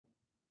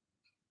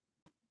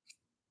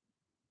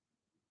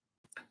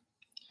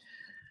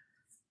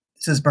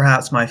This is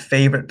perhaps my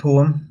favorite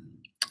poem.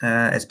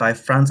 It's by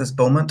Francis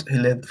Beaumont, who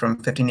lived from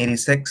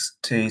 1586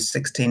 to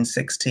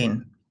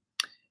 1616.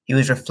 He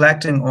was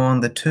reflecting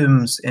on the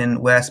tombs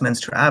in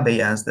Westminster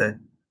Abbey, as the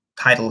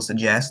title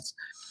suggests,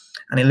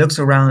 and he looks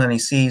around and he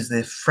sees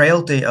the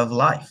frailty of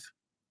life,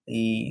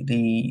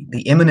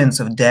 the imminence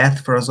of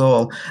death for us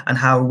all, and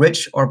how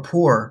rich or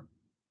poor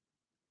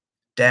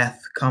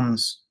death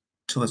comes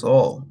to us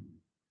all.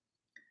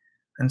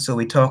 And so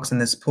he talks in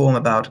this poem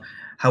about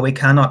how we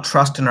cannot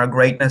trust in our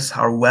greatness,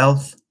 our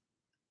wealth,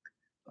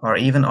 or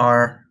even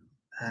our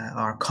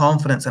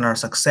confidence in our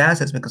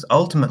successes, because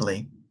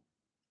ultimately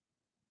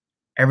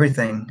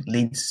everything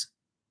leads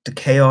to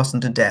chaos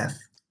and to death.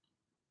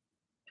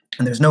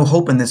 And there's no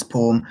hope in this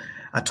poem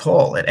at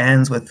all. It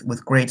ends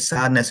with great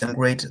sadness and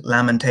great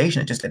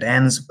lamentation. It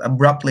ends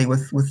abruptly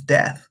with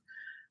death.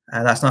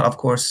 That's not, of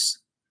course,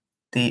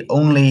 the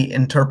only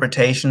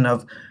interpretation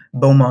of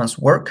Beaumont's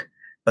work,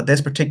 but this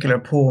particular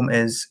poem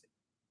is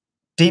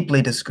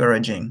deeply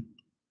discouraging.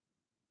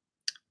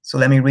 So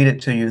let me read it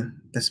to you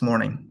this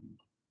morning.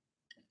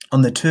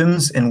 On the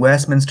Tombs in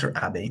Westminster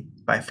Abbey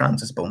by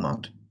Francis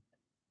Beaumont.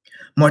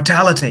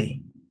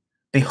 Mortality,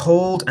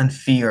 behold and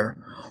fear,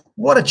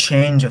 what a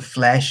change of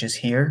flesh is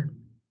here.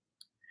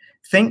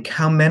 Think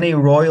how many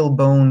royal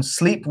bones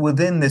sleep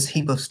within this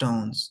heap of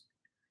stones.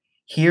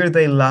 Here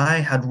they lie,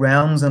 had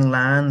realms and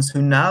lands,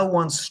 who now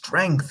want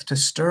strength to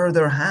stir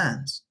their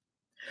hands.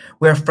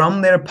 Where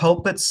from their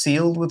pulpits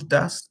sealed with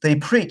dust, they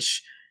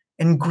preach,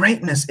 in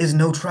greatness is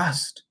no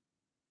trust.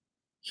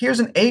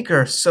 Here's an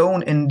acre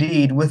sown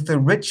indeed with the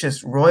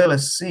richest,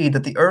 royalest seed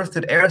that the earth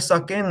did e'er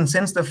suck in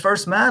since the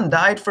first man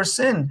died for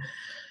sin.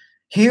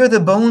 Here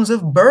the bones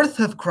of birth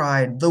have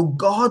cried, though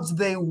gods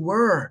they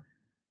were,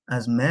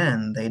 as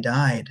men they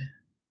died.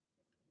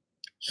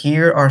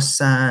 Here are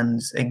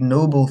sands,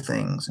 ignoble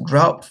things,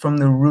 dropped from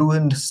the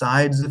ruined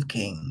sides of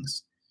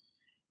kings.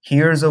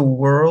 Here's a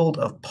world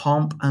of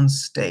pomp and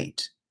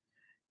state,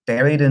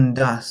 buried in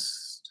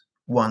dust,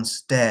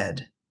 once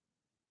dead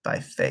by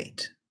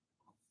fate.